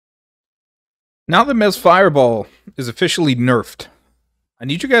Now that Mel Fireball is officially nerfed, I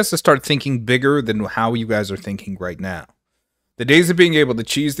need you guys to start thinking bigger than how you guys are thinking right now. The days of being able to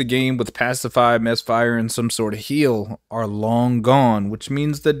cheese the game with Pacify, Mesfire, and some sort of heal are long gone, which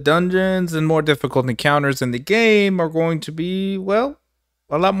means the dungeons and more difficult encounters in the game are going to be, well,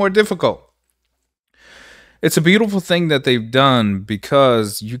 a lot more difficult. It's a beautiful thing that they've done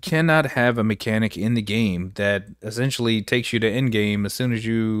because you cannot have a mechanic in the game that essentially takes you to end game as soon as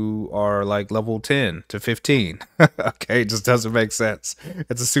you are like level 10 to 15. Okay, it just doesn't make sense.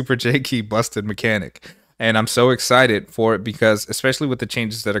 It's a super janky, busted mechanic. And I'm so excited for it because, especially with the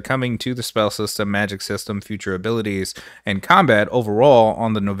changes that are coming to the spell system, magic system, future abilities, and combat overall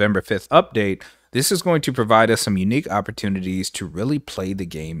on the November 5th update, this is going to provide us some unique opportunities to really play the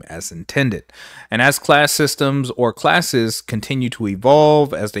game as intended. And as class systems or classes continue to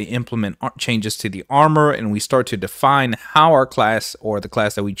evolve, as they implement changes to the armor, and we start to define how our class or the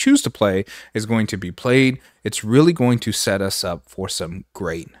class that we choose to play is going to be played, it's really going to set us up for some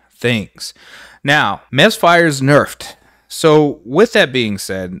great things. Now, Mesfire's nerfed. So with that being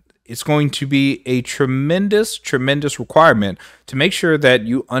said, it's going to be a tremendous requirement to make sure that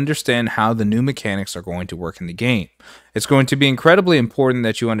you understand how the new mechanics are going to work in the game. It's going to be incredibly important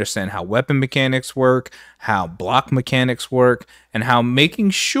that you understand how weapon mechanics work, how block mechanics work, and how making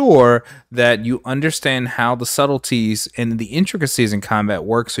sure that you understand how the subtleties and the intricacies in combat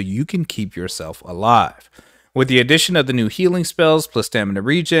work so you can keep yourself alive. With the addition of the new healing spells plus stamina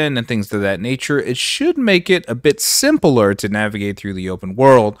regen and things of that nature, it should make it a bit simpler to navigate through the open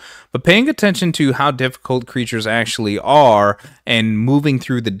world, but paying attention to how difficult creatures actually are and moving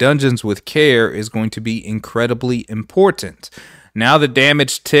through the dungeons with care is going to be incredibly important. Now the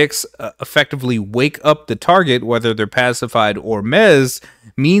damage ticks effectively wake up the target, whether they're pacified or mez,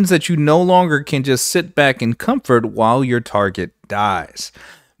 means that you no longer can just sit back in comfort while your target dies.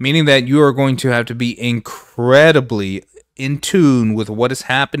 Meaning that you are going to have to be incredibly in tune with what is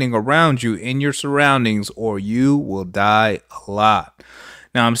happening around you in your surroundings, or you will die a lot.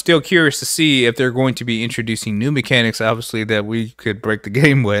 Now, I'm still curious to see if they're going to be introducing new mechanics, obviously, that we could break the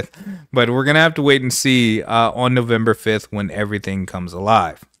game with. But we're going to have to wait and see on November 5th when everything comes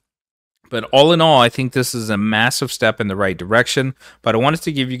alive. But all in all, I think this is a massive step in the right direction. But I wanted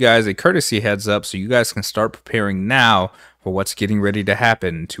to give you guys a courtesy heads up so you guys can start preparing now for what's getting ready to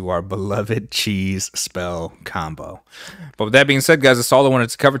happen to our beloved cheese spell combo. But with that being said, guys, that's all I wanted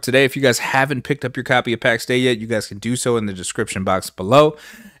to cover today. If you guys haven't picked up your copy of Pax Dei yet, you guys can do so in the description box below.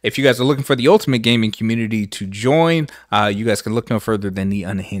 If you guys are looking for the ultimate gaming community to join, you guys can look no further than the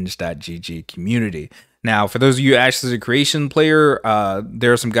unhinged.gg community. Now, for those of you Ashes of Creation player,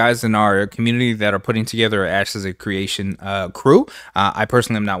 there are some guys in our community that are putting together an Ashes of Creation crew. I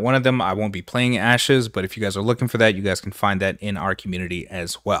personally am not one of them. I won't be playing Ashes, but if you guys are looking for that, you guys can find that in our community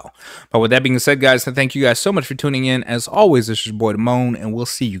as well. But with that being said, guys, thank you guys so much for tuning in. As always, this is your boy Damone, and we'll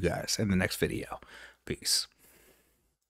see you guys in the next video. Peace.